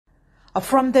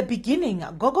From the beginning,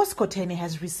 Gogo Skhotheni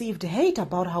has received hate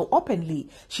about how openly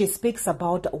she speaks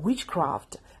about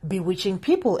witchcraft, bewitching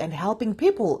people and helping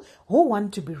people who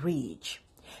want to be rich.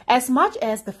 As much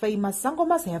as the famous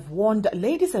Sangomas have warned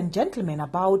ladies and gentlemen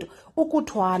about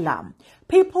ukuthwala,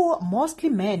 people, mostly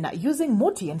men, using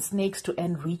muti and snakes to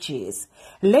earn riches,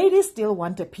 ladies still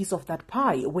want a piece of that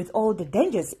pie with all the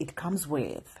dangers it comes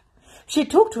with. She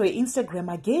took to her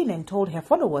Instagram again and told her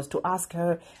followers to ask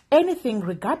her anything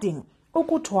regarding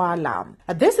ukuthwala.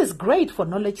 This is great for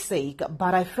knowledge's sake,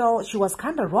 but I felt she was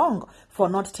kinda wrong for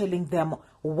not telling them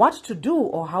what to do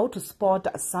or how to spot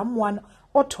someone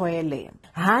or thwala.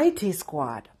 Hi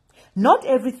T-Squad. Not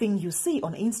everything you see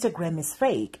on Instagram is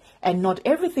fake, and not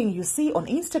everything you see on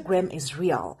Instagram is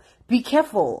real. Be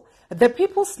careful. The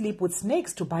people sleep with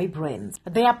snakes to buy brands.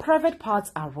 Their private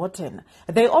parts are rotten.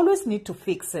 They always need to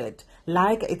fix it,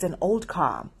 like it's an old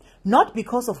car. Not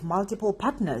because of multiple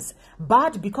partners,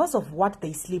 but because of what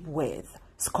they sleep with,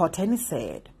 Skhotheni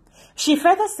said. She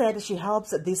further said she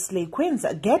helps these slave queens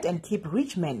get and keep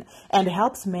rich men and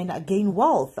helps men gain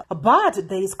wealth, but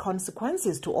there is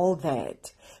consequences to all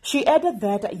that. She added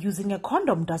that using a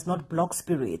condom does not block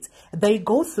spirits, they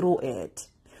go through it.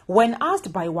 When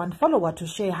asked by one follower to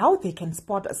share how they can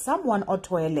spot someone or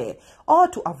thwala or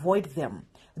to avoid them,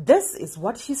 this is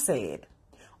what she said.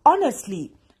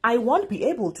 Honestly, I won't be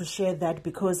able to share that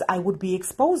because I would be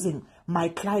exposing my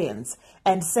clients,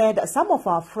 and said some of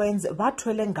our friends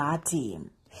bathwele ngati.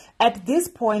 At this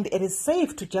point, it is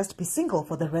safe to just be single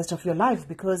for the rest of your life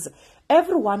because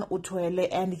everyone uthwele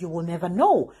and you will never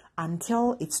know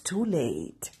until it's too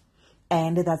late.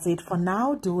 And that's it for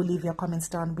now. Do leave your comments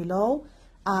down below.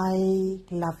 I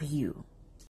love you.